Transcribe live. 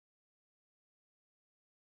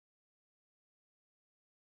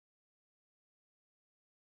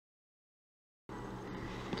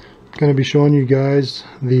going to be showing you guys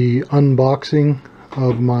the unboxing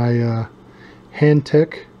of my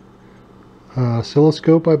Hantek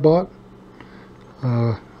oscilloscope I bought.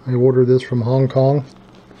 I ordered this from Hong Kong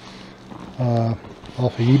off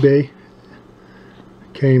of eBay.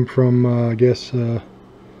 It came from I guess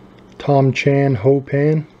Tom Chan Ho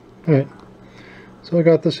Pan. Alright, so I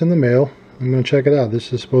got this in the mail. I'm going to check it out.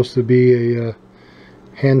 This is supposed to be a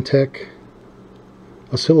Hantek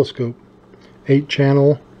oscilloscope,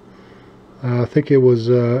 8-channel. I think it was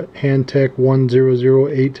Hantek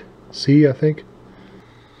 1008C, I think.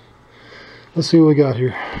 Let's see what we got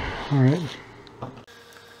here. Alright.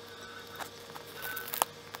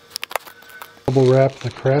 Bubble wrap the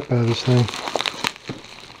crap out of this thing.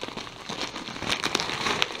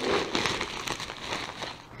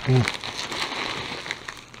 Okay.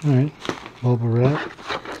 Alright, bubble wrap.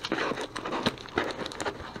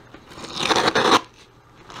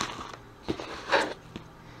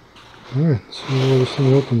 Alright, let's see where this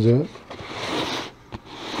thing opens at.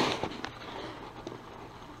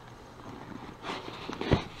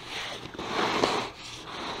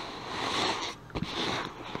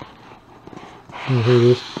 Oh, here it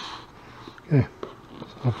is. Okay, so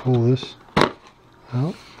I'll pull this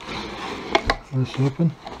out. This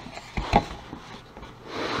open.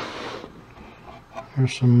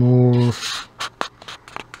 There's some more.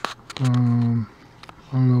 I don't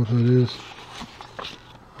know what that is.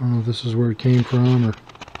 I don't know if this is where it came from, or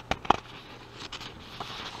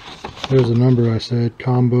there's a number I said,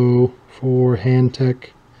 combo for Hantek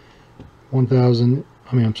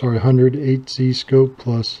 1008C scope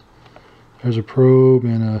plus. There's a probe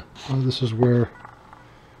and a. Oh, this is where.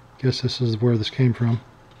 I guess this is where this came from.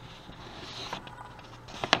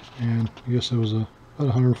 And I guess it was about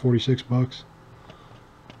 146 bucks.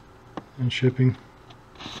 And shipping.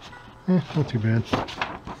 Not too bad.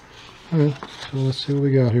 Alright, so let's see what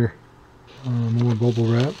we got here. More bubble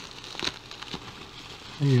wrap.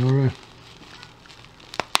 Hey, alright.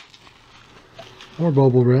 More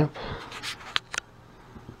bubble wrap.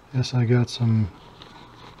 Guess I got some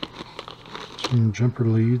jumper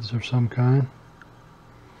leads of some kind.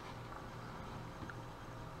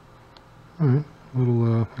 Alright,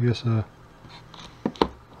 little, I guess I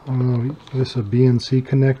don't know, I guess a BNC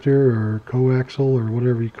connector or coaxial or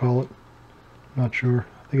whatever you call it. Not sure.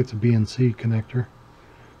 I think it's a BNC connector,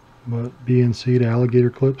 but BNC to alligator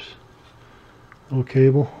clips. Little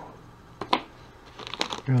cable.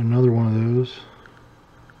 Got another one of those.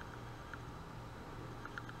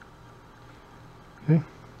 Okay.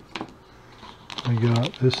 I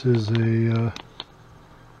got, this is a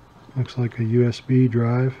looks like a USB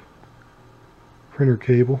drive printer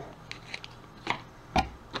cable.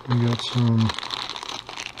 We got some,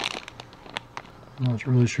 I'm not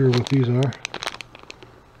really sure what these are.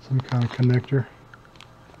 Some kind of connector.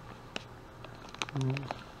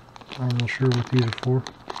 I'm not sure what these are for.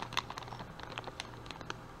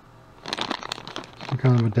 Some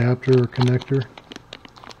kind of adapter or connector.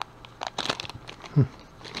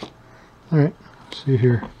 Alright, see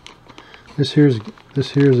here. This here's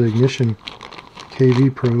an ignition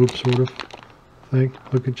KV probe, sort of thing.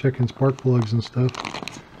 Look at checking spark plugs and stuff.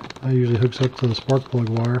 That usually hooks up to the spark plug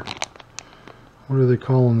wire. What are they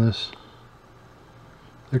calling this?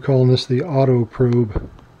 They're calling this the auto probe.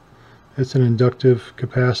 It's an inductive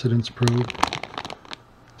capacitance probe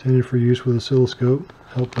intended for use with oscilloscope.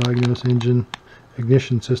 Help diagnose engine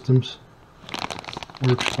ignition systems.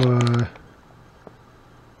 Works by,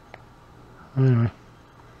 anyway,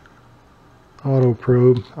 auto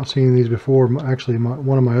probe. I've seen these before. Actually,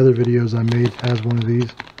 one of my other videos I made has one of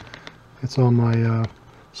these. It's on my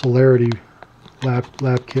Celerity lab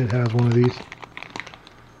kit, has one of these.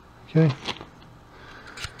 Okay.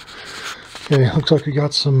 Okay, looks like we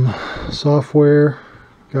got some software,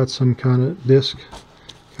 got some kind of disc,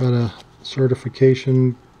 got a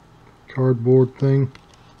certification cardboard thing.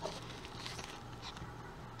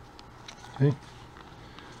 Okay.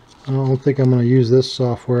 I don't think I'm going to use this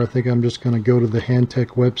software. I think I'm just going to go to the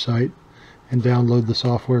Hantek website and download the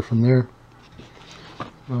software from there.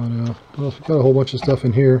 But well, we've got a whole bunch of stuff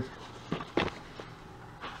in here.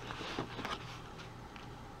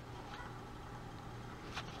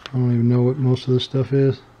 I don't even know what most of this stuff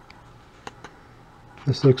is.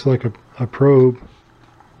 This looks like a probe.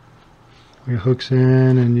 It hooks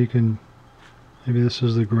in and you can, maybe this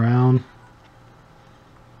is the ground.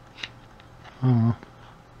 I don't know.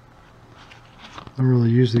 I don't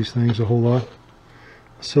really use these things a whole lot.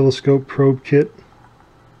 Oscilloscope probe kit.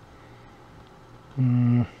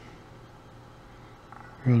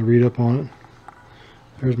 Gotta read up on it.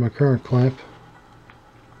 There's my current clamp.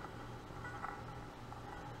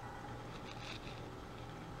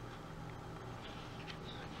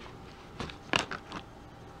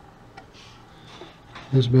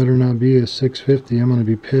 This better not be a 650. I'm going to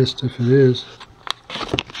be pissed if it is.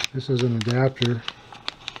 This is an adapter.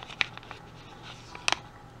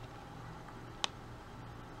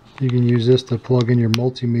 You can use this to plug in your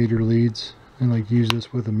multimeter leads and like use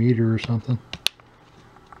this with a meter or something.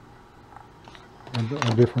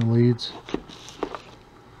 Or different leads.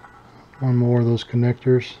 One more of those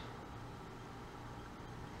connectors.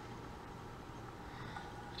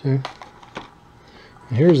 Okay.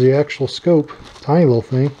 And here's the actual scope. Tiny little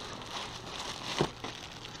thing.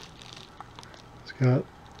 It's got,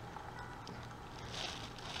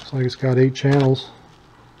 looks like it's got 8 channels.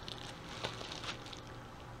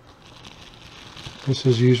 This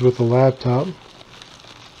is used with the laptop.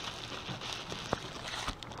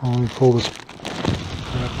 Let me pull this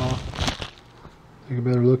crap off. Take a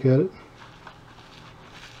better look at it.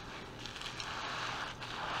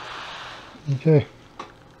 Okay.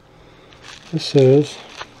 This says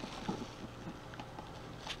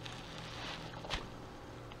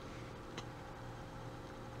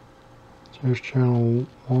there's channel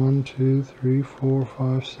 1, 2, 3, 4,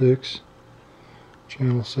 5, 6,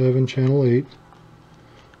 channel 7, channel 8.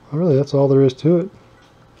 Oh, really, that's all there is to it.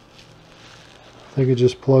 I think it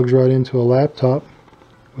just plugs right into a laptop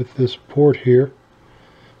with this port here.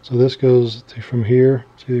 So this goes from here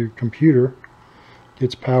to your computer,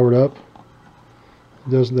 gets powered up.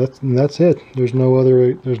 Does that, and that's it. There's no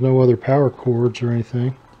other power cords or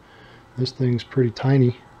anything. This thing's pretty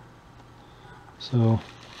tiny, so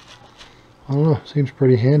I don't know, seems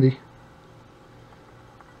pretty handy.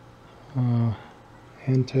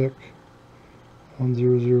 Hantek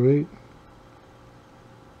 1008.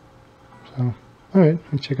 So alright,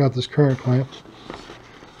 let me check out this current clamp.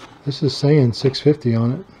 This is saying 650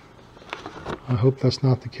 on it. I hope that's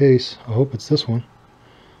not the case. I hope it's this one.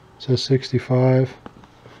 It says 65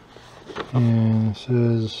 and it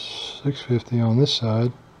says 650 on this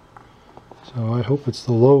side, so I hope it's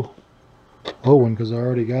the low one, because I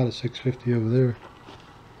already got a 650 over there.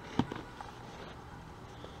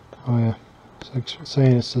 Oh yeah, it's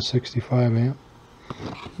saying it's the 65 amp.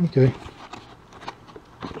 Okay.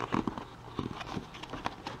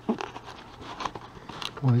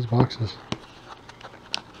 Well, these boxes.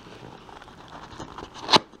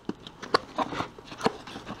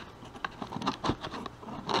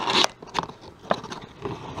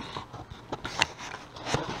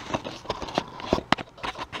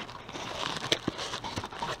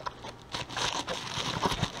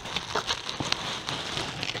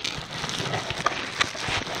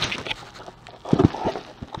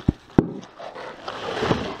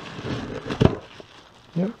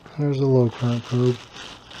 Yep, there's the low current probe.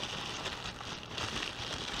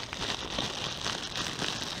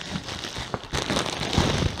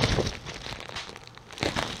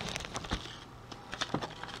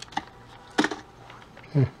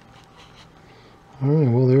 Okay. Alright,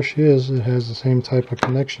 well there she is. It has the same type of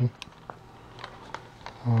connection.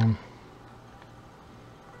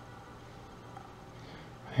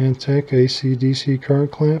 Hantek AC/DC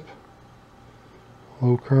current clamp.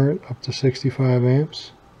 Low current up to 65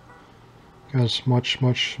 amps. Got a much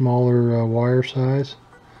smaller wire size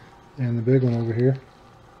than the big one over here.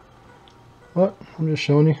 But I'm just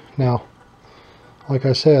showing you. Now, like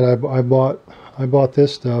I said, I bought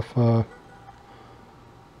this stuff, you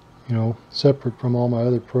know, separate from all my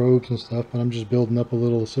other probes and stuff. But I'm just building up a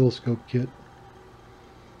little oscilloscope kit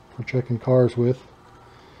for checking cars with.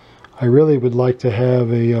 I really would like to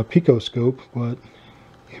have a picoscope, but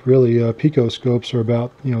really picoscopes are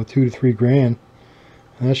about, you know, $2 to $3 grand,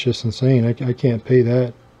 and that's just insane. I can't pay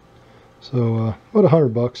that. So about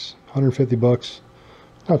 $100, $150,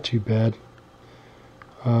 not too bad.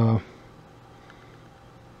 So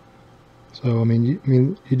I mean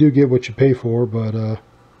you do get what you pay for, but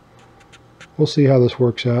we'll see how this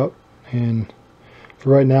works out. And for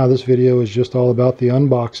right now, this video is just all about the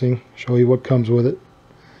unboxing, show you what comes with it,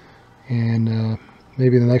 and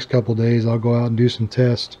maybe the next couple days I'll go out and do some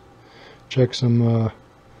tests, check some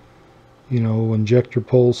you know, injector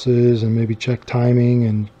pulses, and maybe check timing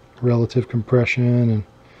and relative compression and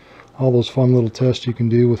all those fun little tests you can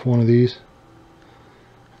do with one of these,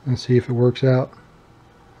 and see if it works out.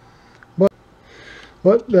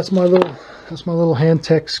 But that's my little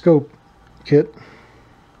Hantek scope kit.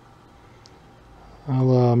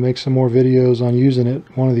 I'll make some more videos on using it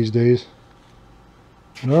one of these days.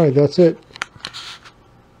 Alright, that's it.